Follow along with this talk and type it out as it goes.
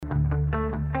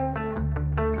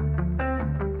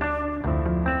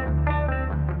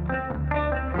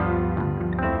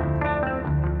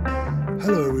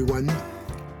Hello, everyone.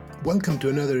 Welcome to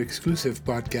another exclusive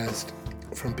podcast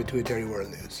from Pituitary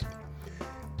World News.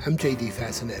 I'm J.D.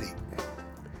 Fascinetti.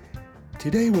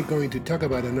 Today, we're going to talk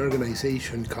about an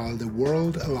organization called the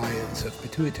World Alliance of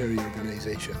Pituitary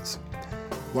Organizations,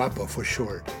 WAPO for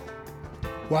short.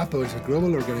 WAPO is a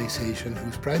global organization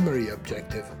whose primary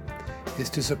objective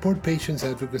is to support patients'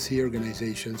 advocacy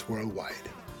organizations worldwide.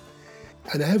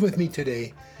 And I have with me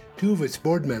today two of its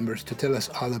board members to tell us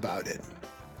all about it.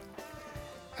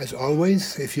 As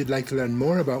always, if you'd like to learn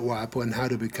more about WAPO and how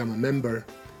to become a member,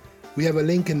 we have a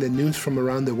link in the News from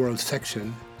Around the World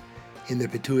section in the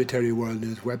Pituitary World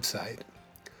News website.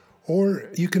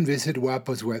 Or you can visit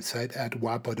WAPO's website at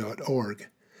wapo.org.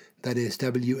 That is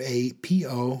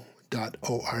wapo.org.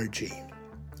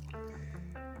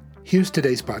 Here's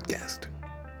today's podcast.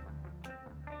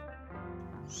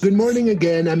 Good morning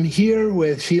again. I'm here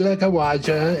with Sheila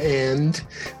Kawaja and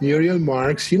Muriel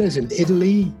Marks. Sheila's in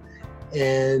Italy,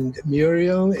 and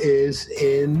Muriel is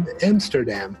in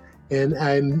Amsterdam. And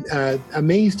I'm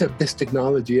amazed at this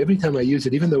technology every time I use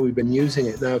it, even though we've been using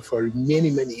it now for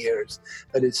many, many years,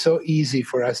 that it's so easy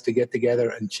for us to get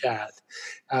together and chat.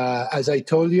 As I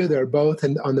told you, they're both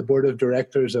on the board of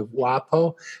directors of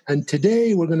WAPO. And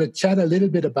today we're going to chat a little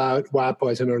bit about WAPO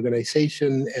as an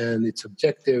organization and its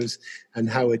objectives and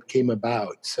how it came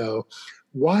about. So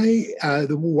why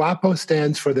the WAPO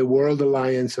stands for the World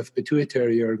Alliance of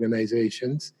Pituitary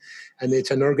Organizations, and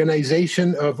it's an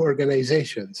organization of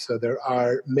organizations. So there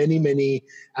are many, many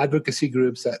advocacy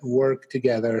groups that work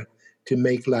together to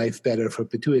make life better for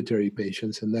pituitary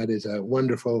patients, and that is a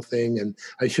wonderful thing. And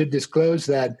I should disclose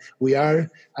that we are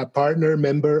a partner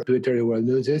member of Pituitary World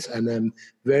News, and I'm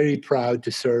very proud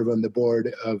to serve on the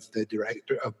board of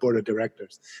board of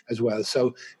directors as well.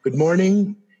 So good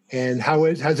morning. And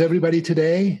how's everybody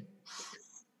today?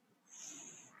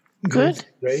 Good.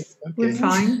 Great. Okay. We're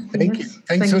fine. Thank you.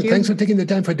 Thanks for taking the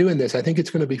time for doing this. I think it's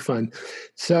going to be fun.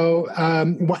 So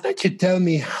why don't you tell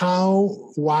me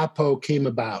how WAPO came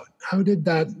about? How did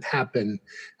that happen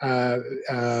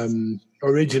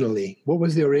originally? What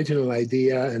was the original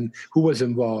idea and who was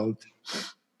involved?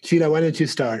 Sheila, why don't you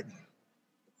start?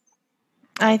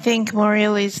 I think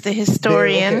Muriel is the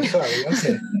historian. Okay, sorry.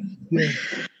 Okay. Yeah.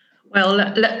 Well,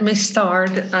 let me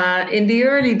start. In the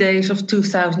early days of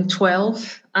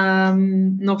 2012,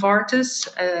 Novartis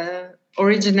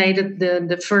originated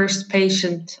the first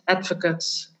patient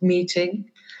advocates meeting.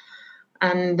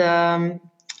 And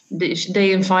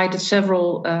they invited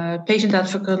several patient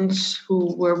advocates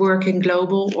who were working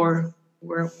global or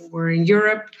were in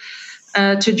Europe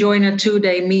to join a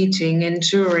 2-day meeting in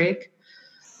Zurich.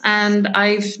 And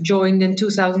I've joined in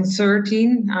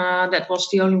 2013. That was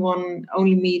the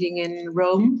only meeting in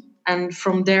Rome. And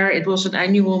from there, it was an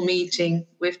annual meeting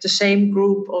with the same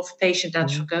group of patient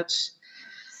advocates.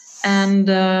 And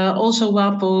also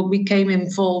WAPO became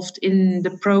involved in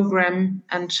the program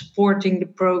and supporting the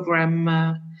program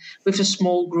with a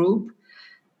small group.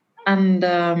 And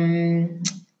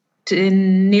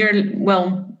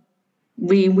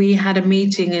we had a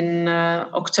meeting in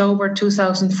October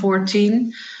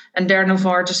 2014, and there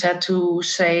Novartis had to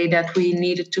say that we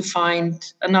needed to find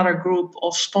another group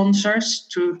of sponsors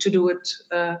to do it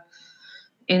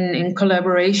in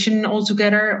collaboration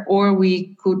altogether, or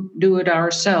we could do it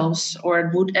ourselves, or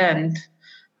it would end.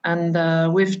 And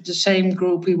with the same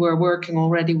group we were working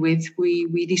already with,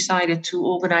 we decided to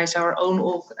organize our own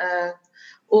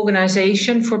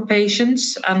organization for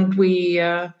patients, and we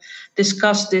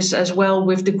discussed this as well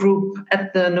with the group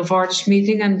at the Novartis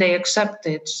meeting, and they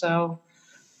accepted. So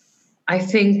I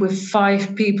think with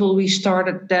 5 people, we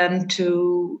started then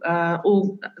to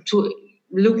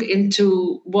look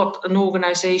into what an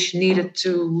organization needed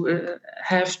to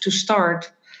have to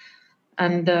start.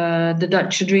 And the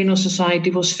Dutch Adrenal Society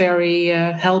was very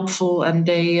helpful, and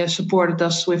they supported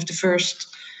us with the first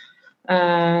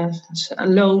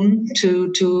loan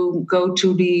to go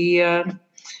to the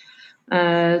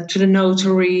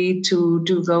notary, to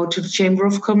go to the Chamber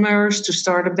of Commerce, to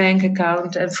start a bank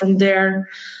account. And from there,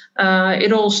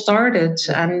 it all started.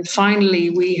 And finally,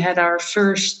 we had our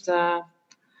first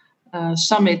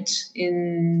summit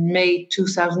in May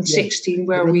 2016, yes,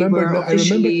 where we were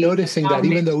officially I remember noticing founded.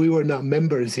 That, even though we were not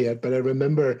members yet, but I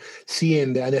remember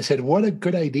seeing that, and I said, what a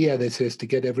good idea this is to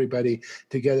get everybody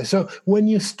together. So when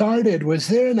you started, was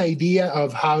there an idea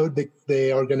of how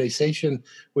the organization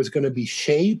was going to be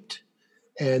shaped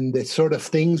and the sort of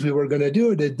things we were going to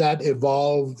do? Or did that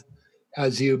evolve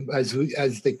as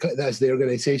the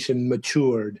organization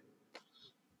matured?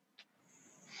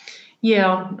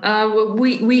 Yeah,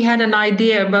 we had an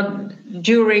idea, but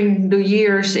during the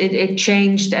years it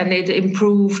changed and it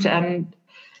improved, and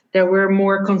there were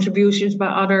more contributions by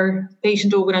other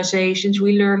patient organizations.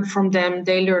 We learned from them,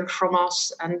 they learned from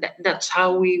us, and that's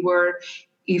how we were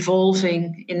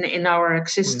evolving in our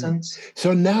existence. Yeah.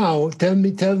 So now,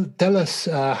 tell us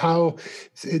how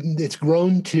it's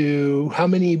grown to how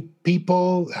many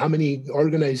people, how many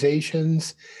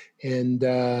organizations, and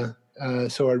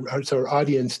so our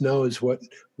audience knows what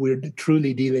we're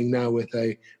truly dealing now with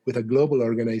a global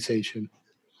organization.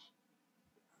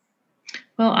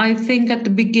 Well, I think at the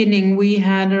beginning we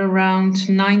had around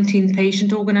 19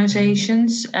 patient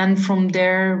organizations, and from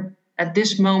there, at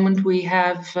this moment, we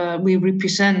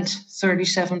represent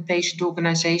 37 patient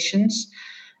organizations,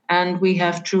 and we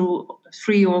have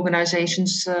three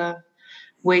organizations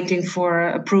waiting for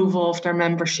approval of their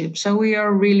membership. So we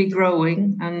are really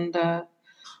growing and at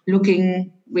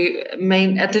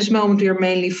this moment we are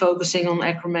mainly focusing on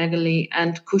acromegaly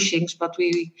and Cushing's, but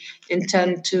we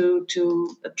intend to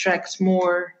attract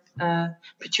more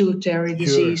pituitary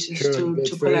diseases Sure. That's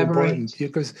to very collaborate. important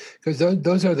because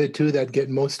those are the two that get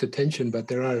most attention, but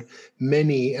there are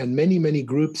many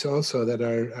groups also that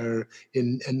are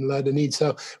in a lot of need.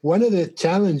 So one of the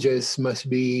challenges must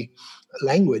be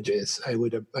languages, I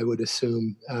would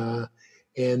assume.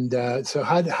 So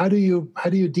how do you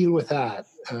deal with that?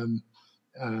 And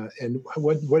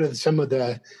what are some of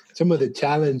the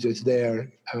challenges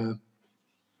there?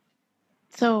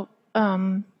 So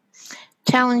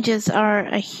challenges are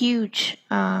a huge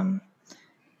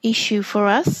issue for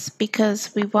us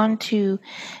because we want to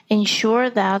ensure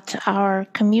that our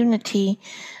community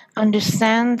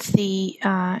understands the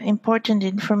important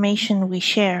information we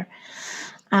share,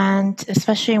 and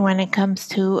especially when it comes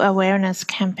to awareness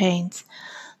campaigns.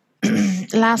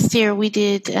 Last year, we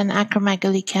did an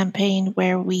acromegaly campaign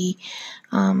where we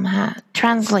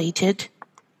translated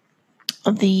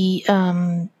the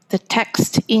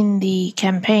text in the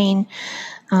campaign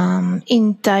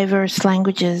in diverse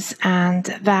languages, and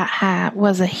that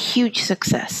was a huge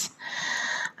success.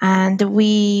 And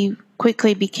we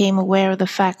quickly became aware of the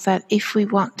fact that if we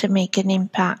want to make an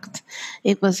impact,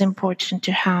 it was important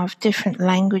to have different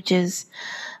languages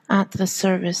at the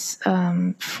service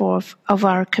of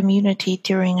our community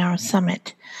during our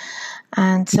summit.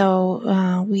 And so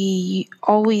we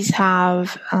always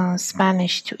have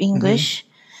Spanish to English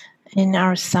in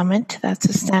our summit. That's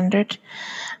a standard.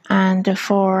 And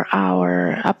for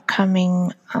our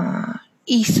upcoming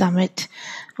e-summit,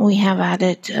 we have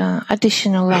added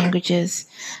additional languages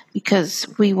because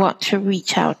we want to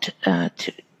reach out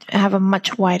to have a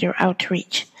much wider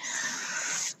outreach.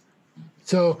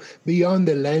 So beyond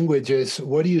the languages,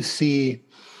 what do you see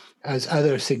as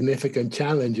other significant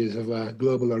challenges of a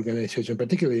global organization,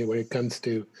 particularly when it comes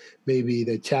to maybe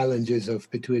the challenges of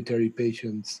pituitary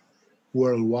patients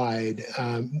worldwide?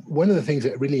 One of the things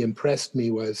that really impressed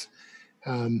me was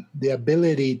the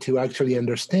ability to actually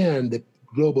understand the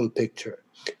global picture.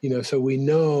 So we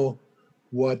know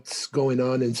what's going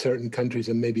on in certain countries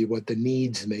and maybe what the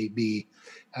needs may be.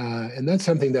 And that's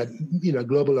something that, a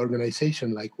global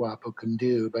organization like WAPO can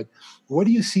do. But what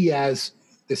do you see as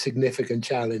the significant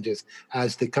challenges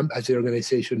as the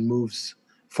organization moves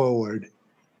forward?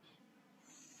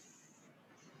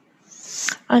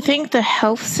 I think the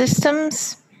health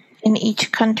systems in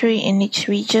each country, in each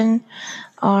region,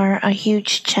 are a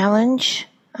huge challenge,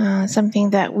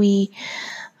 something that we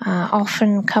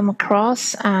often come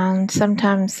across, and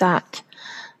sometimes that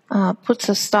puts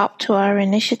a stop to our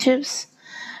initiatives.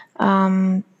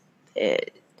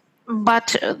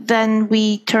 But then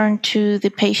we turn to the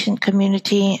patient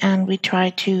community and we try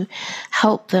to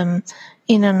help them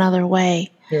in another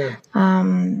way. Yeah.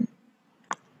 And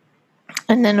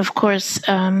then, of course,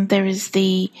 there is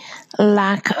the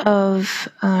lack of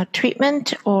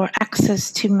treatment or access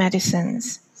to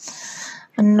medicines.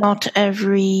 And not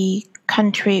every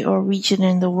country or region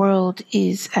in the world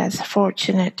is as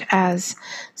fortunate as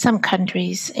some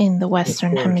countries in the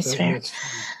Western Hemisphere.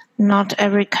 Not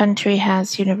every country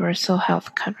has universal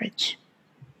health coverage.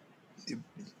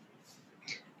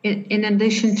 In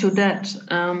addition to that,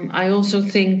 I also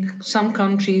think some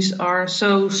countries are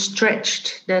so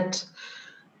stretched that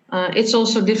it's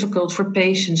also difficult for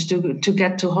patients to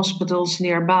get to hospitals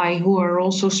nearby who are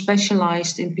also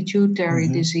specialized in pituitary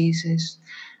diseases.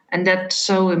 And that's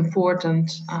so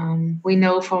important. We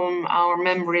know from our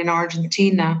member in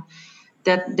Argentina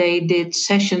that they did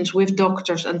sessions with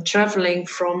doctors and traveling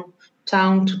from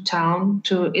town to town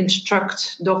to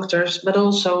instruct doctors, but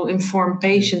also inform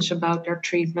patients about their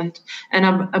treatment and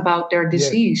about their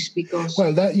disease, because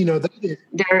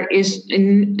there is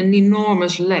an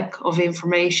enormous lack of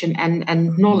information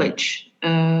and knowledge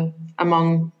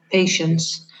among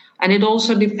patients. And it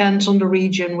also depends on the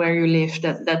region where you live.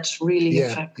 That's really a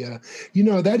fact. Yeah.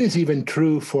 That is even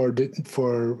true for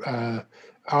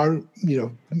our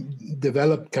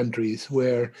developed countries,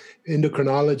 where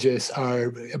endocrinologists are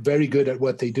very good at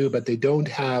what they do, but they don't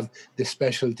have the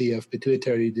specialty of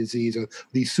pituitary disease or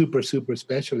these super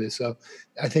specialists. So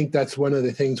I think that's one of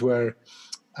the things where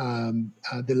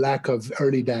the lack of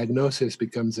early diagnosis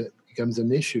becomes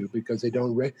an issue, because they're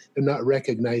not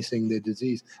recognizing the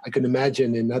disease. I can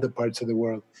imagine in other parts of the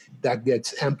world that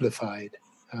gets amplified.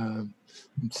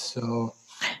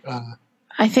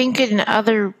 I think in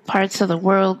other parts of the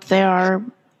world there are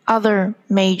other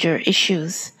major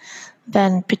issues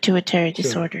than pituitary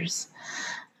disorders.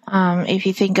 If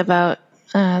you think about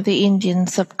the Indian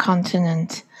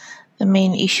subcontinent, the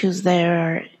main issues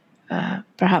there are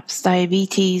perhaps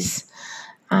diabetes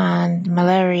and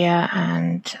malaria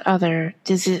and other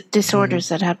disorders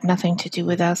that have nothing to do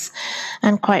with us.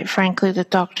 And quite frankly, the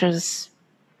doctors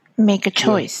make a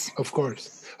choice. Yeah, of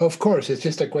course. It's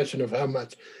just a question of how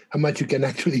much you can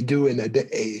actually do in a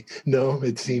day. No,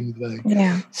 it seems like.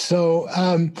 Yeah. So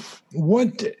I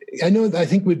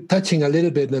think we're touching a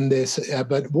little bit on this,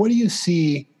 but what do you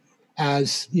see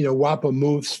as, WAPO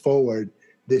moves forward,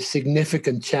 the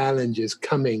significant challenges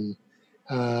coming,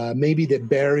 maybe the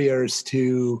barriers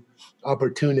to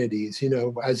opportunities,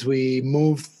 as we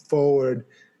move forward?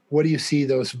 What do you see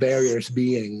those barriers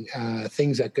being,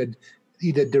 things that could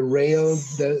either derail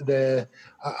the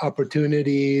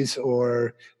opportunities,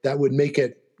 or that would make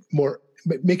it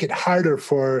harder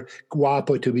for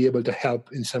WAPO to be able to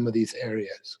help in some of these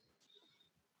areas?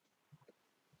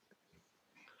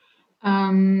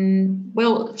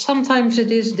 Well, sometimes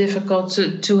it is difficult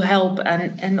to help,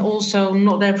 and also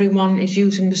not everyone is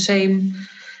using the same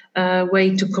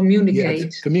way to communicate.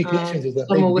 Yes, communication is a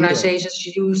some big organizations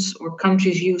deal. use, or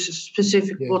countries use, a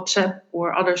specific WhatsApp,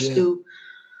 or others do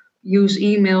use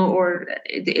email, or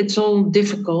it's all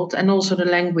difficult, and also the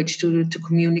language to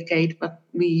communicate. But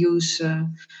we use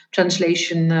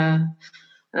translation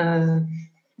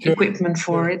equipment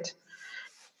for it.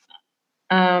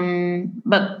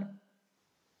 But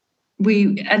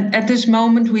we at this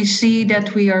moment we see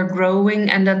that we are growing,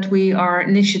 and that we are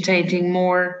initiating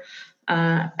more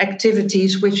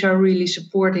activities which are really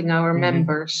supporting our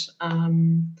members.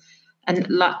 And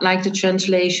like the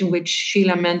translation, which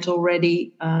Sheila meant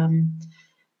already.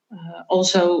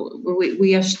 Also,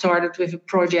 we have started with a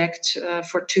project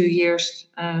for 2 years,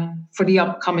 for the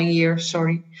upcoming year,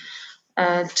 to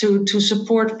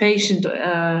support patient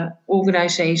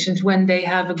organizations when they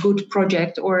have a good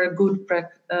project or a good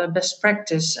best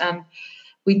practice. And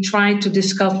we try to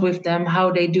discuss with them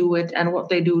how they do it and what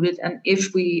they do it. And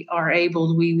if we are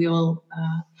able, we will.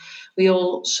 We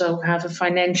also have a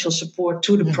financial support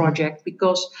to the project,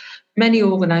 because many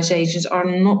organizations are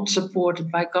not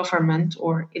supported by government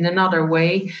or in another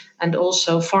way. And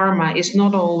also pharma is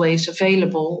not always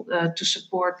available to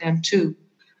support them too.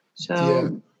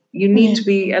 So you need to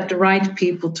be at the right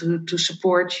people to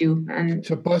support you. And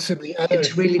so possibly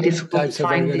it's really difficult types to of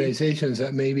find organizations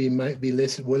that maybe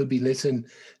will be listening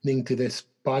to this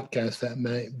podcast, that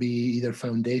might be either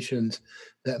foundations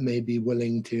that may be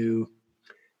willing to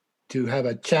have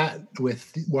a chat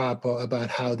with WAPO about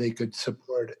how they could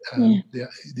support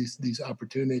these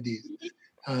opportunities.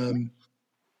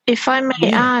 If I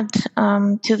may add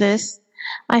to this,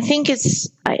 I think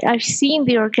I've seen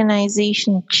the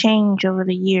organization change over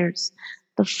the years.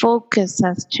 The focus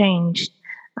has changed.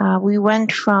 We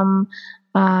went from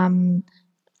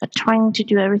trying to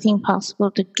do everything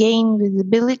possible to gain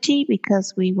visibility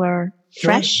because we were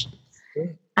fresh.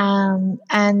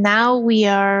 And now we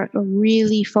are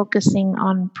really focusing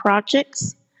on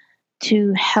projects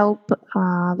to help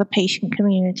the patient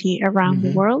community around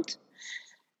the world.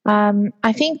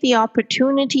 I think the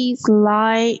opportunities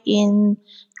lie in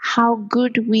how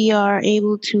good we are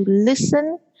able to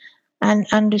listen and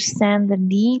understand the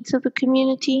needs of the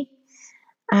community.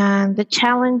 And the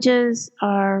challenges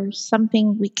are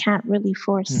something we can't really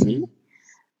foresee,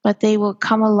 but they will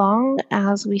come along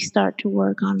as we start to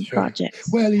work on projects.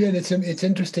 Well, it's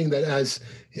interesting that as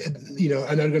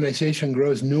an organization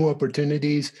grows, new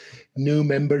opportunities, new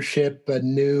membership,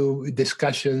 new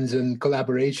discussions and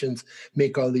collaborations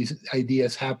make all these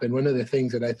ideas happen. One of the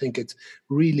things that I think it's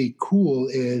really cool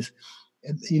is,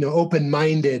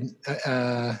 open-minded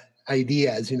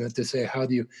ideas. To say how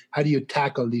do you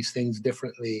tackle these things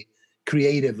differently,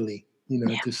 creatively,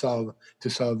 to solve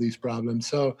these problems.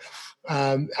 So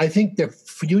I think the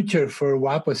future for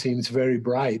WAPO seems very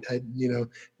bright.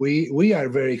 We are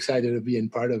very excited to be in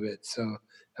part of it. So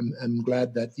I'm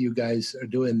glad that you guys are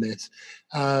doing this.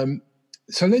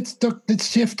 So let's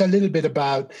shift a little bit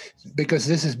about, because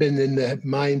this has been in the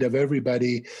mind of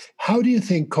everybody. How do you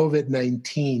think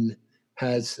COVID-19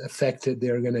 has affected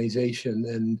the organization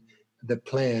and the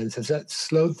plans? Has that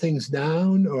slowed things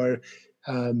down, or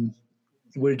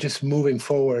we're just moving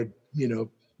forward?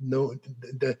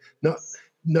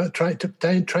 Not trying to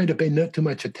pay not too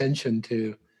much attention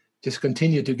to, just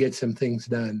continue to get some things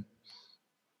done.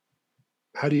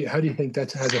 How do you think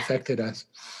that has affected us?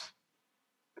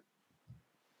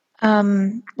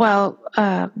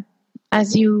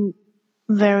 As you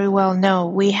very well know,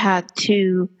 we had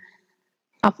to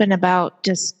up and about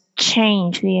just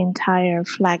change the entire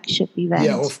flagship event.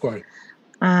 Yeah, of course.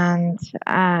 And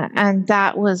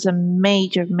that was a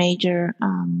major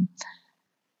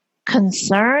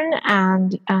concern,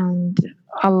 and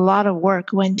a lot of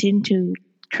work went into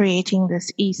creating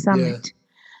this e-summit.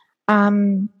 Yeah.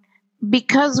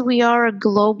 Because we are a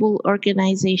global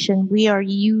organization, we are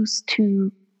used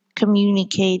to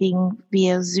communicating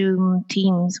via Zoom,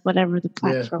 Teams, whatever the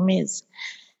platform is.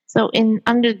 So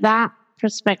under that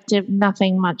perspective,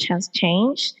 nothing much has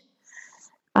changed.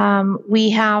 We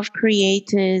have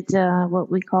created what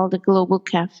we call the Global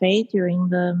Cafe during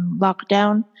the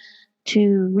lockdown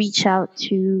to reach out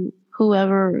to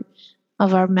whoever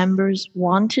of our members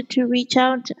wanted to reach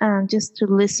out, and just to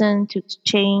listen, to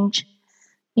change,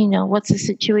 what's the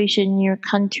situation in your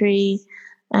country.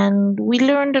 And we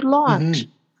learned a lot. Mm-hmm.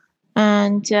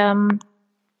 And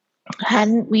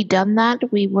hadn't we done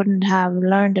that, we wouldn't have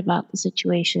learned about the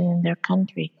situation in their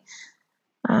country.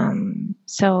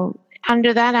 So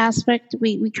under that aspect,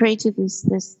 we created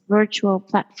this virtual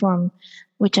platform,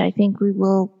 which I think we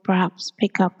will perhaps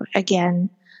pick up again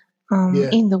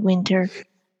in the winter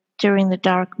during the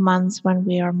dark months when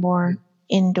we are more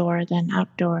indoor than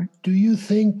outdoor. Do you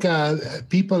think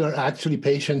people are actually,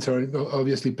 patients, or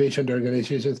obviously patient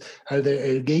organizations, are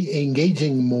they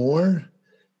engaging more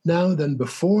now than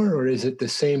before, or is it the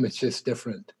same, it's just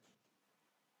different?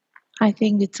 I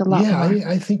think it's a lot more.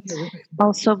 I think you're right.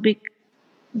 Also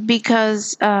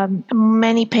because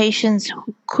many patients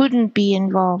who couldn't be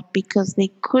involved because they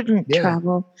couldn't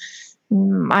travel,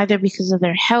 either because of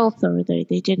their health, or they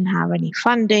didn't have any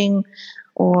funding,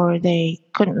 or they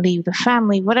couldn't leave the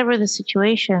family, whatever the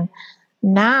situation.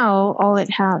 Now all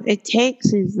it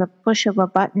takes is the push of a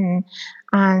button,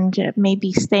 and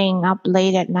maybe staying up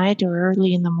late at night or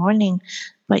early in the morning,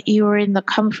 but you are in the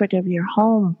comfort of your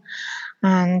home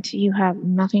and you have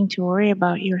nothing to worry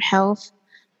about your health,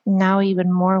 now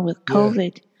even more with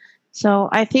COVID. So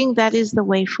I think that is the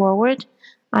way forward.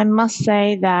 I must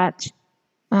say that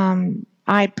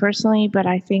I personally, but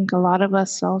I think a lot of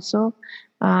us also,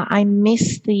 I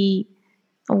miss the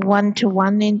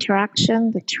one-to-one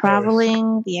interaction, the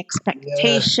traveling, the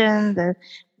expectation, the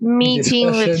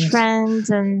meeting with friends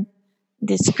and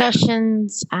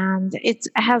discussions, and it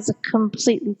has a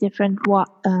completely different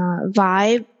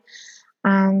vibe.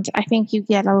 And I think you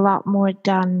get a lot more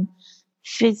done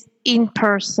in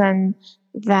person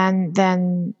than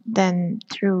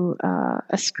through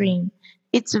a screen.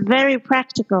 It's very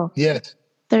practical. Yes.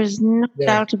 There's no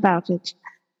doubt about it.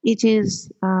 It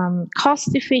is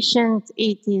cost efficient,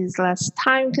 it is less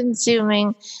time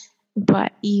consuming,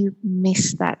 but you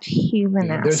miss that human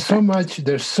aspect.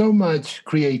 There's so much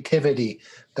creativity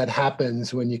that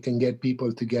happens when you can get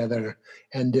people together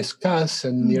and discuss,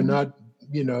 and you're not,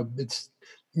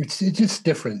 it's just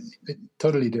different,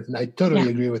 totally different. I totally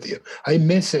agree with you. I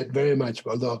miss it very much,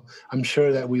 although I'm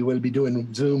sure that we will be doing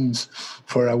Zooms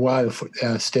for a while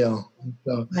still.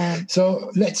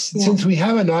 So let's, since we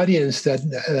have an audience that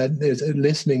is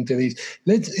listening to these,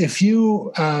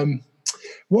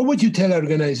 what would you tell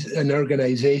an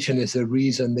organization is the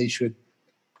reason they should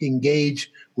engage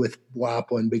with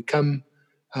WAPO and become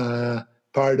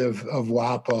part of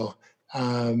WAPO?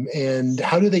 And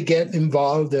how do they get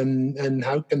involved, and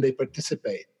how can they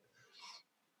participate?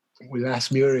 We'll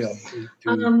ask Muriel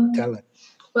to tell it.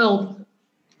 Well,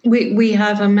 we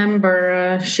have a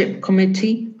membership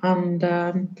committee, and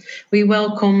we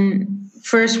welcomed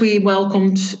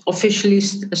officially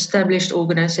established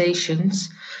organizations.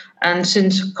 And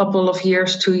since a couple of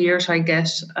years, 2 years, I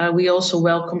guess, we also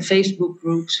welcome Facebook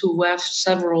groups who have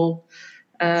several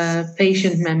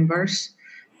patient members,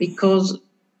 because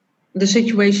the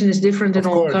situation is different in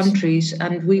all countries,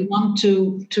 and we want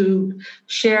to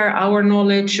share our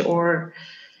knowledge or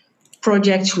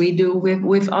projects we do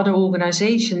with other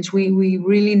organizations. We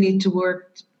really need to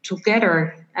work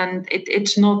together, and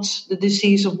it's not the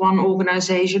disease of one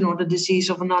organization or the disease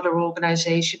of another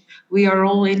organization. We are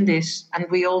all in this, and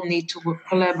we all need to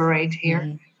collaborate here.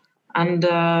 Mm-hmm. And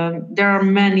there are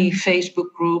many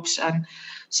Facebook groups and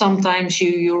sometimes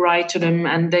you write to them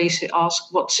and they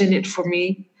ask, what's in it for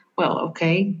me? Well,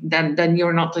 okay, then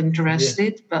you're not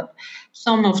interested. Yeah. But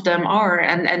some of them are,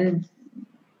 and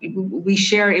we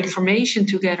share information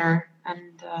together,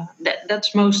 and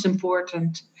that's most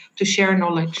important, to share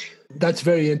knowledge. That's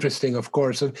very interesting, of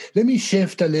course. So let me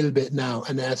shift a little bit now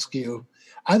and ask you,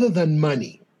 other than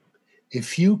money,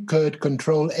 if you could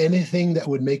control anything that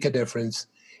would make a difference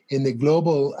in the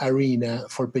global arena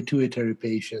for pituitary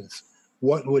patients,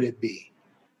 what would it be?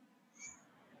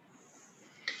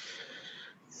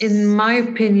 In my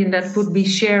opinion, that would be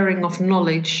sharing of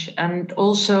knowledge, and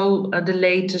also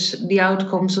the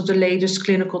outcomes of the latest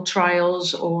clinical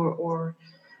trials, or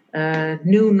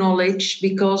new knowledge,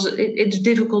 because it's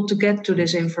difficult to get to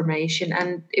this information.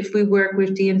 And if we work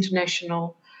with the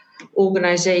international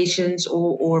organizations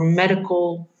or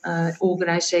medical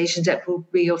organizations, that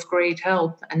would be of great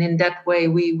help. And in that way,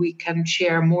 we can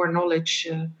share more knowledge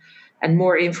and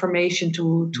more information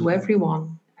to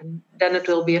everyone. And then it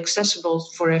will be accessible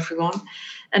for everyone.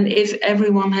 And if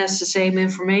everyone has the same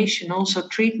information, also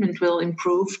treatment will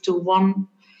improve to one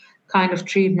kind of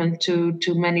treatment to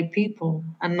many people,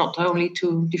 and not only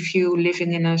to the few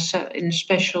living in a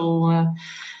special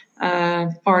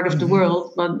part of the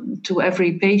world, but to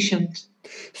every patient.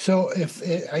 So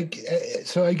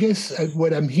I guess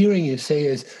what I'm hearing you say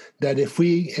is that if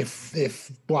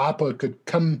WAPO could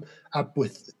come up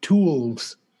with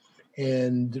tools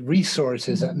and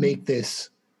resources that make this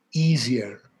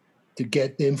easier to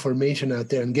get the information out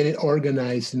there and get it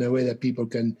organized in a way that people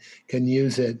can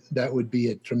use it, that would be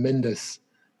a tremendous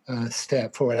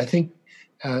step forward. I think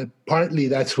partly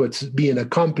that's what's being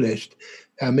accomplished.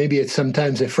 Maybe it's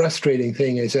sometimes a frustrating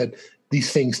thing is that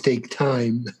these things take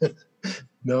time.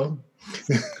 No?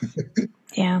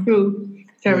 Yeah. True.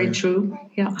 Very true.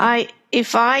 Yeah.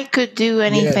 If I could do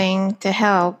anything to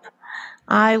help,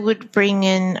 I would bring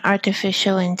in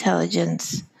artificial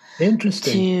intelligence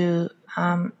to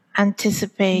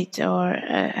anticipate or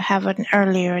have an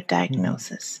earlier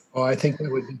diagnosis. Oh, I think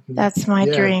that would be. That's my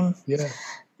dream. Yeah.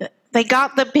 They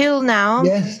got the pill now.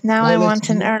 Yes. Now I want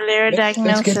an earlier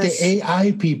diagnosis. Let's get the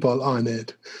AI people on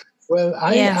it. Well,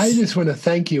 I just want to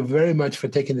thank you very much for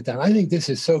taking the time. I think this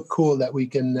is so cool that we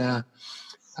can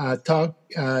talk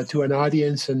to an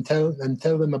audience and tell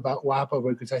them about WAPO,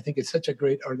 because I think it's such a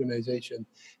great organization,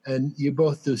 and you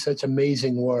both do such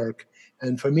amazing work.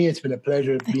 And for me, it's been a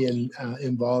pleasure being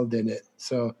involved in it.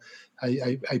 So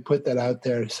I put that out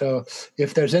there. So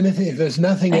if there's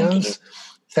nothing else,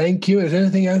 thank you. Is there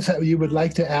anything else that you would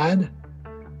like to add?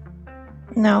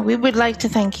 No, we would like to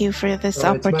thank you for this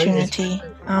opportunity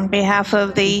on behalf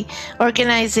of the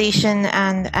organization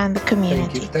and the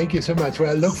community. Thank you so much. Well,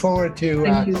 I look forward to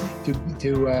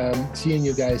seeing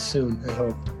you guys soon, I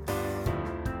hope.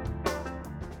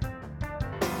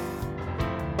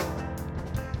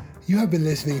 You have been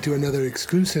listening to another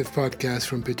exclusive podcast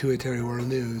from Pituitary World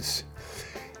News.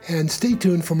 And stay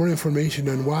tuned for more information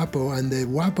on WAPO and the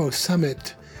WAPO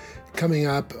Summit coming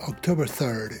up October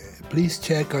 3rd. Please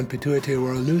check on Pituitary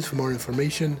World News for more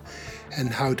information and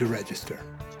how to register.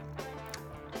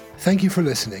 Thank you for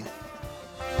listening.